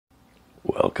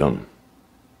Welcome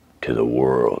to the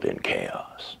world in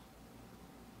chaos.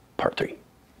 Part 3.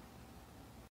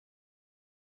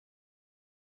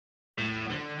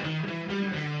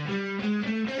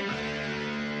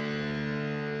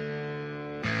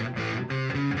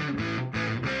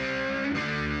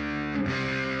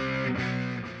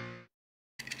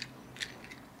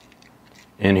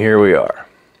 And here we are.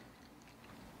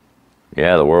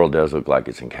 Yeah, the world does look like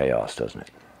it's in chaos, doesn't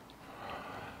it?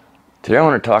 Today I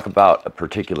want to talk about a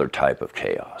particular type of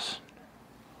chaos.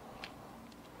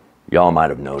 Y'all might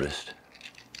have noticed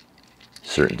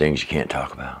certain things you can't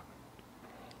talk about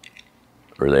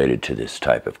related to this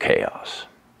type of chaos.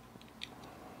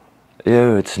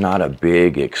 It's not a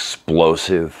big,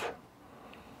 explosive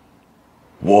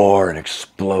war and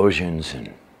explosions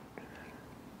and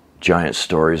giant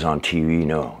stories on TV.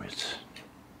 No, it's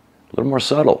a little more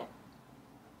subtle.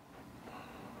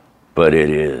 But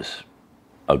it is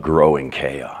a growing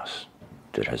chaos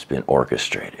that has been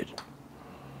orchestrated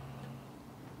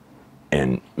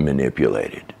and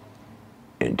manipulated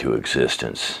into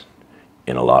existence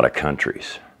in a lot of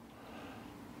countries.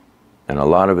 And a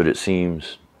lot of it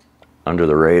seems, under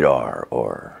the radar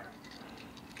or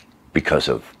because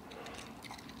of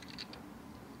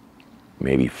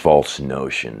maybe false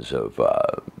notions of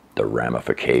the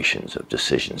ramifications of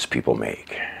decisions people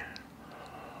make.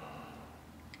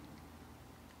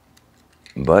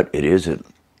 But it is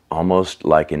almost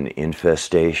like an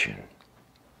infestation,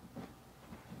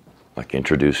 like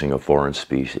introducing a foreign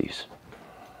species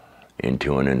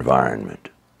into an environment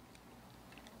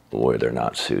where they're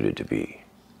not suited to be.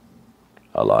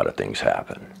 A lot of things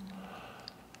happen,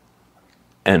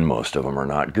 and most of them are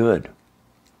not good.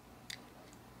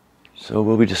 So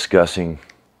we'll be discussing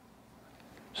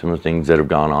some of the things that have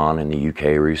gone on in the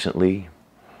UK recently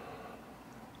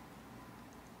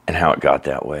and how it got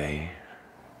that way,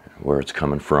 where it's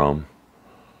coming from.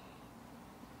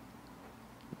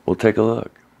 We'll take a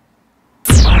look.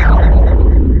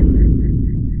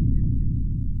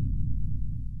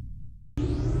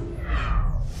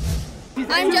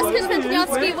 I'm Jessica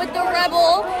Spentnowski with The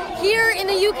Rebel. Here in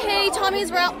the UK, Tommy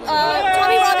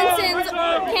Robinson's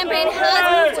campaign has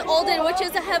moved to Oldham, which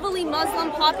is a heavily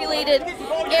Muslim-populated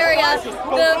area.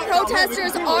 The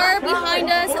protesters are behind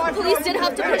us. Police did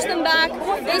have to push them back.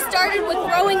 They started with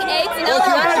throwing eggs, and now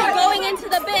they're actually going into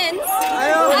the bins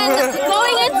and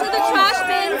going into the trash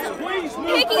bins,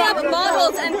 picking up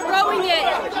bottles and throwing it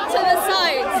to the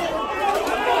sides.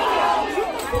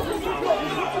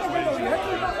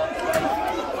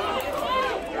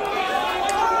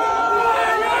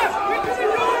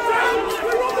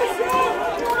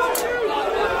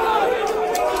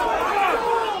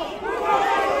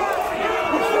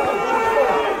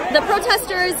 The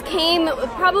protesters came,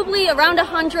 probably around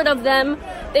 100 of them.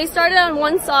 They started on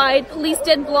one side, police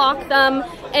did block them,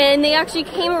 and they actually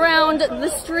came around the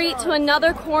street to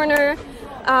another corner,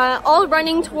 all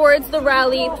running towards the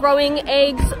rally, throwing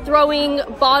eggs, throwing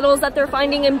bottles that they're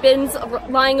finding in bins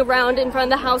lying around in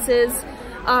front of the houses.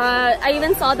 I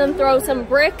even saw them throw some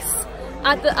bricks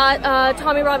at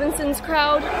Tommy Robinson's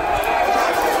crowd.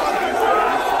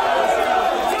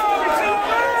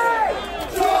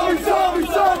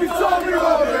 Tommy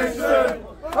Robinson!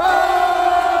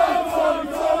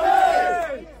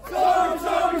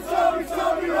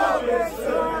 Tommy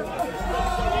Robinson!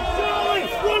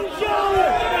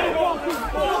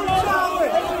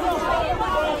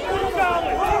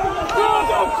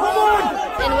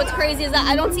 And what's crazy is that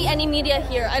I don't see any media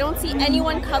here. I don't see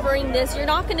anyone covering this. You're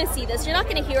not going to see this. You're not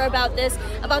going to hear about this,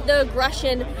 about the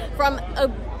aggression from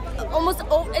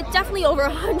definitely over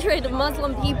 100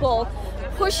 Muslim people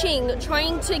pushing,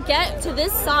 trying to get to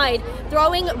this side,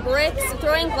 throwing bricks,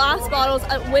 throwing glass bottles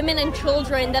at women and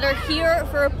children that are here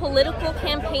for a political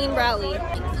campaign rally.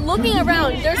 Looking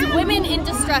around, there's women in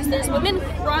distress, there's women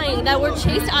crying that were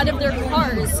chased out of their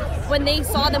cars when they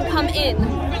saw them come in.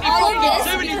 All of this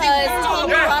because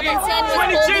Tommy Robinson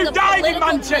was holding a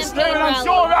political campaign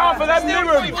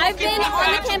rally. I've been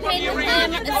on the campaign with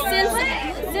him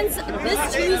since this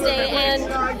Tuesday, and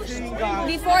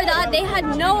before that they had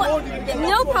no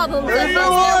problems with this. There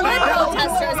were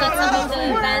protesters at some of the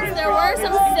events, there were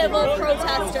some civil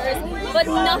protesters, but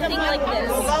nothing like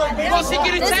this.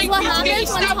 This is what happens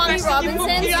when Tommy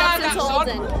Robinson steps into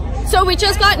Oldham. So we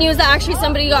just got news that actually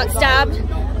somebody got stabbed.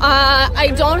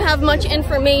 I don't have much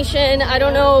information. I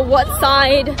don't know what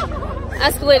side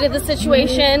escalated the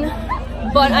situation,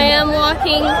 but I am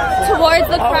walking towards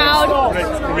the crowd.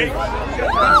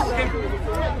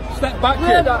 Step back,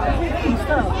 kid.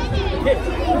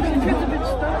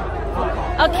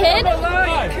 A kid?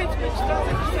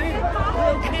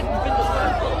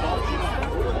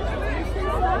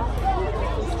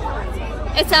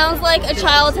 It sounds like a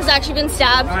child has actually been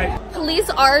stabbed. Police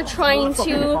are trying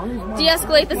to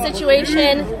de-escalate the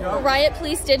situation. Riot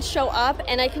police did show up,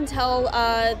 and I can tell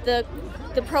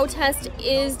the protest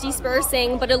is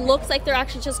dispersing, but it looks like they're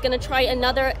actually just going to try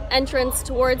another entrance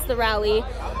towards the rally.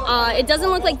 It doesn't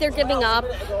look like they're giving up.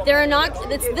 They're not.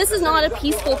 This is not a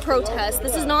peaceful protest.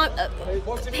 This is not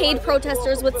paid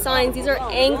protesters with signs. These are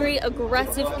angry,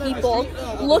 aggressive people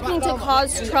looking to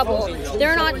cause trouble.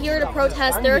 They're not here to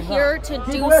protest. They're here to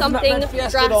do something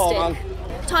drastic.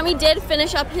 Tommy did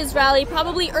finish up his rally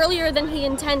probably earlier than he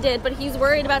intended, but he's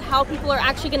worried about how people are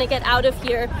actually going to get out of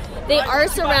here. They are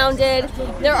surrounded.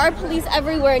 There are police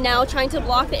everywhere now trying to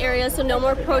block the area so no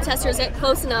more protesters get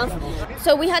close enough.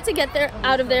 So we had to get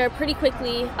out of there pretty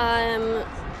quickly.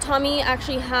 Tommy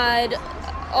actually had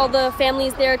all the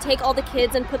families there take all the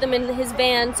kids and put them in his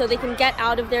van so they can get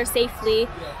out of there safely.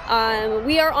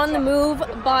 We are on the move,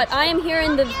 but I am here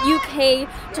in the UK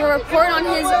to report on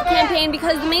his campaign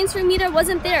because the mainstream media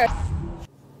wasn't there.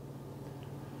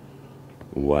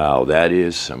 Wow, that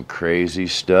is some crazy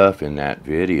stuff in that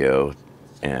video,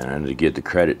 and to give the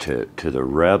credit to the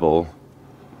Rebel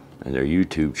and their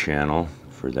YouTube channel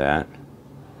for that.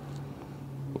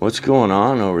 What's going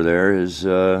on over there is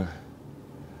an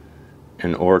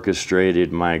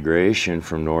orchestrated migration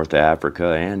from North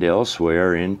Africa and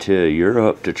elsewhere into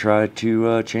Europe to try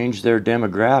to change their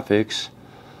demographics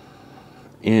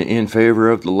in favor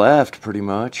of the left, pretty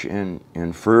much,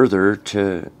 and further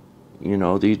to, you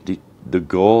know, the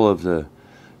goal of the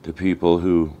people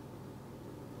who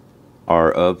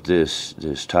are of this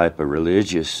type of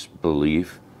religious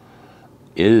belief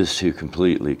is to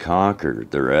completely conquer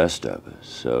the rest of us.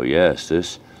 So yes,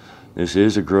 this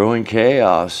is a growing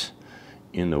chaos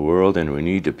in the world, and we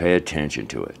need to pay attention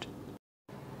to it.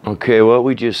 Okay, what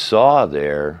we just saw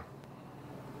there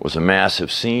was a massive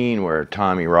scene where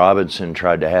T.Robinson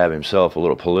tried to have himself a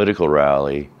little political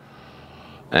rally,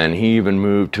 and he even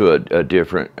moved to a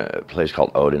different place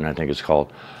called Odin, I think it's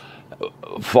called,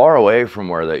 far away from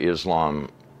where the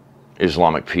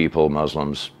Islamic people,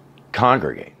 Muslims,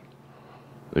 congregate.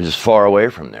 It was as far away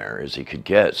from there as he could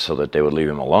get so that they would leave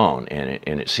him alone.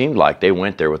 And it seemed like they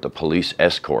went there with a police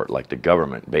escort, like the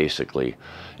government basically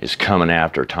is coming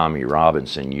after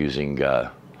T.Robinson using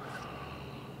the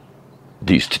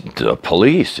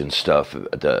police and stuff,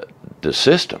 the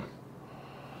system.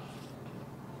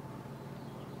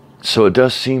 So it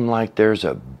does seem like there's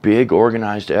a big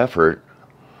organized effort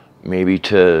maybe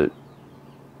to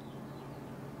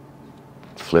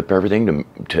flip everything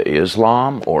to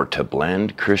Islam, or to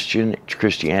blend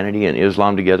Christianity and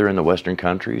Islam together in the Western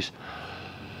countries.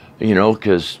 You know,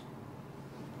 because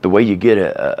the way you get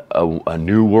a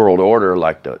new world order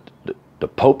like the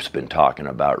Pope's been talking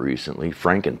about recently,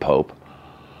 Franken Pope,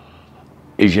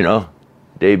 is, you know,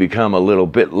 they become a little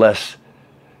bit less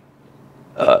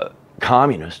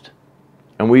communist,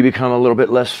 and we become a little bit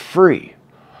less free.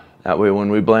 That way, when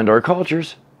we blend our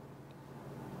cultures,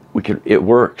 it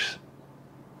works.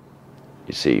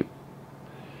 You see,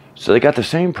 so they got the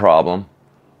same problem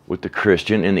with the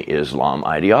Christian and the Islam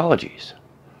ideologies.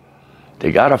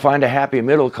 They got to find a happy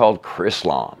middle called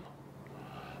Chrislam,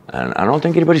 and I don't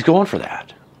think anybody's going for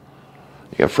that.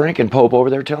 You got Franken Pope over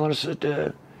there telling us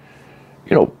that,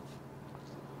 you know,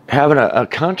 having a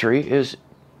country is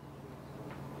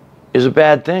a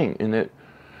bad thing, and that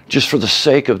just for the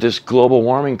sake of this global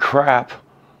warming crap,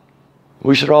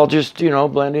 we should all just, you know,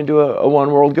 blend into a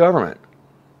one world government.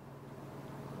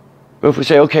 But if we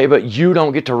say, okay, but you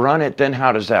don't get to run it, then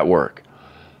how does that work?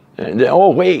 And then,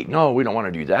 oh, wait, no, we don't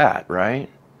want to do that, right?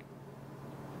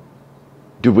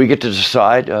 Do we get to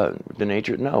decide the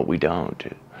nature? No, we don't.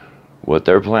 What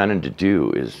they're planning to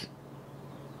do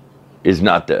is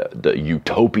not the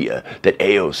utopia that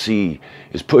AOC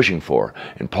is pushing for.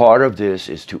 And part of this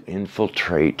is to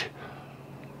infiltrate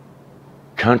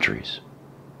countries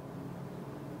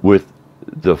with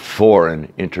the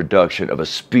foreign introduction of a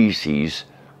species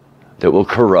that will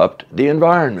corrupt the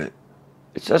environment.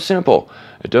 It's that simple.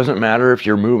 It doesn't matter if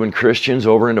you're moving Christians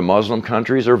over into Muslim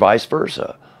countries or vice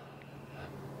versa.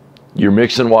 You're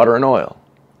mixing water and oil.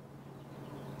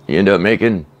 You end up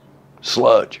making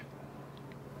sludge.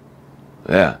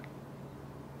 Yeah.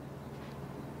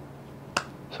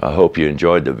 So I hope you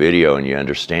enjoyed the video and you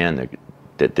understand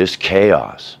that this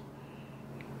chaos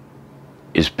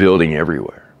is building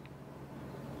everywhere.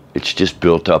 It's just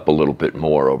built up a little bit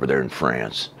more over there in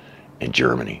France and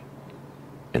Germany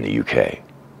and the UK.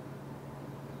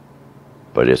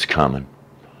 But it's coming,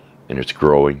 and it's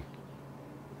growing.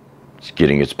 It's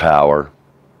getting its power.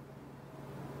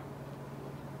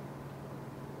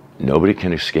 Nobody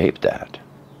can escape that.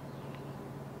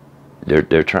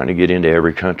 They're trying to get into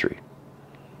every country.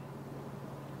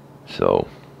 So,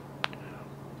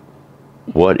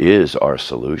 what is our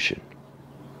solution?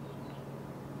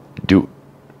 Do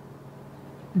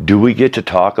we get to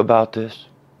talk about this?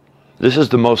 This is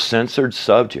the most censored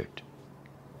subject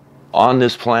on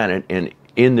this planet and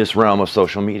in this realm of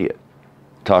social media.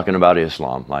 Talking about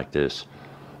Islam like this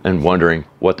and wondering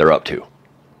what they're up to.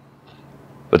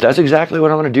 But that's exactly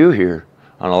what I'm going to do here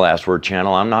on the Last Word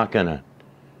channel. I'm not going to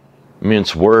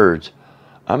mince words.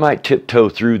 I might tiptoe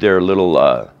through their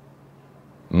little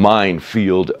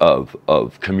minefield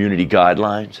of community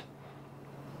guidelines,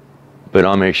 but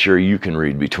I'll make sure you can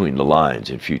read between the lines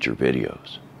in future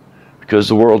videos, because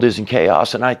the world is in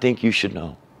chaos, and I think you should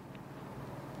know.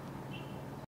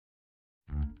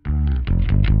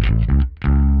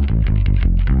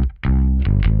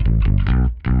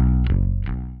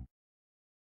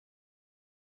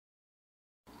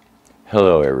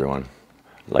 Hello everyone.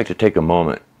 I'd like to take a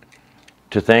moment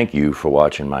to thank you for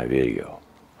watching my video.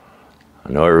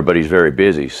 I know everybody's very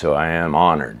busy, so I am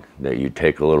honored that you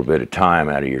take a little bit of time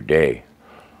out of your day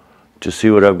to see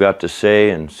what I've got to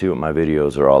say and see what my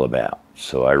videos are all about.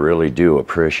 So I really do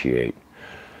appreciate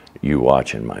you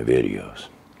watching my videos.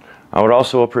 I would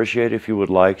also appreciate if you would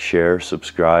like, share,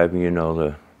 subscribe, you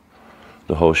know,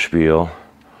 the whole spiel.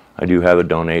 I do have a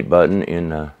donate button in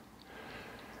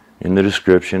the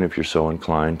description if you're so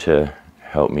inclined to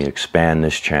help me expand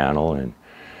this channel and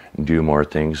do more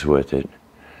things with it.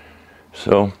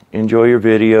 So enjoy your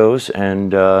videos,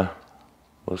 and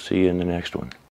we'll see you in the next one.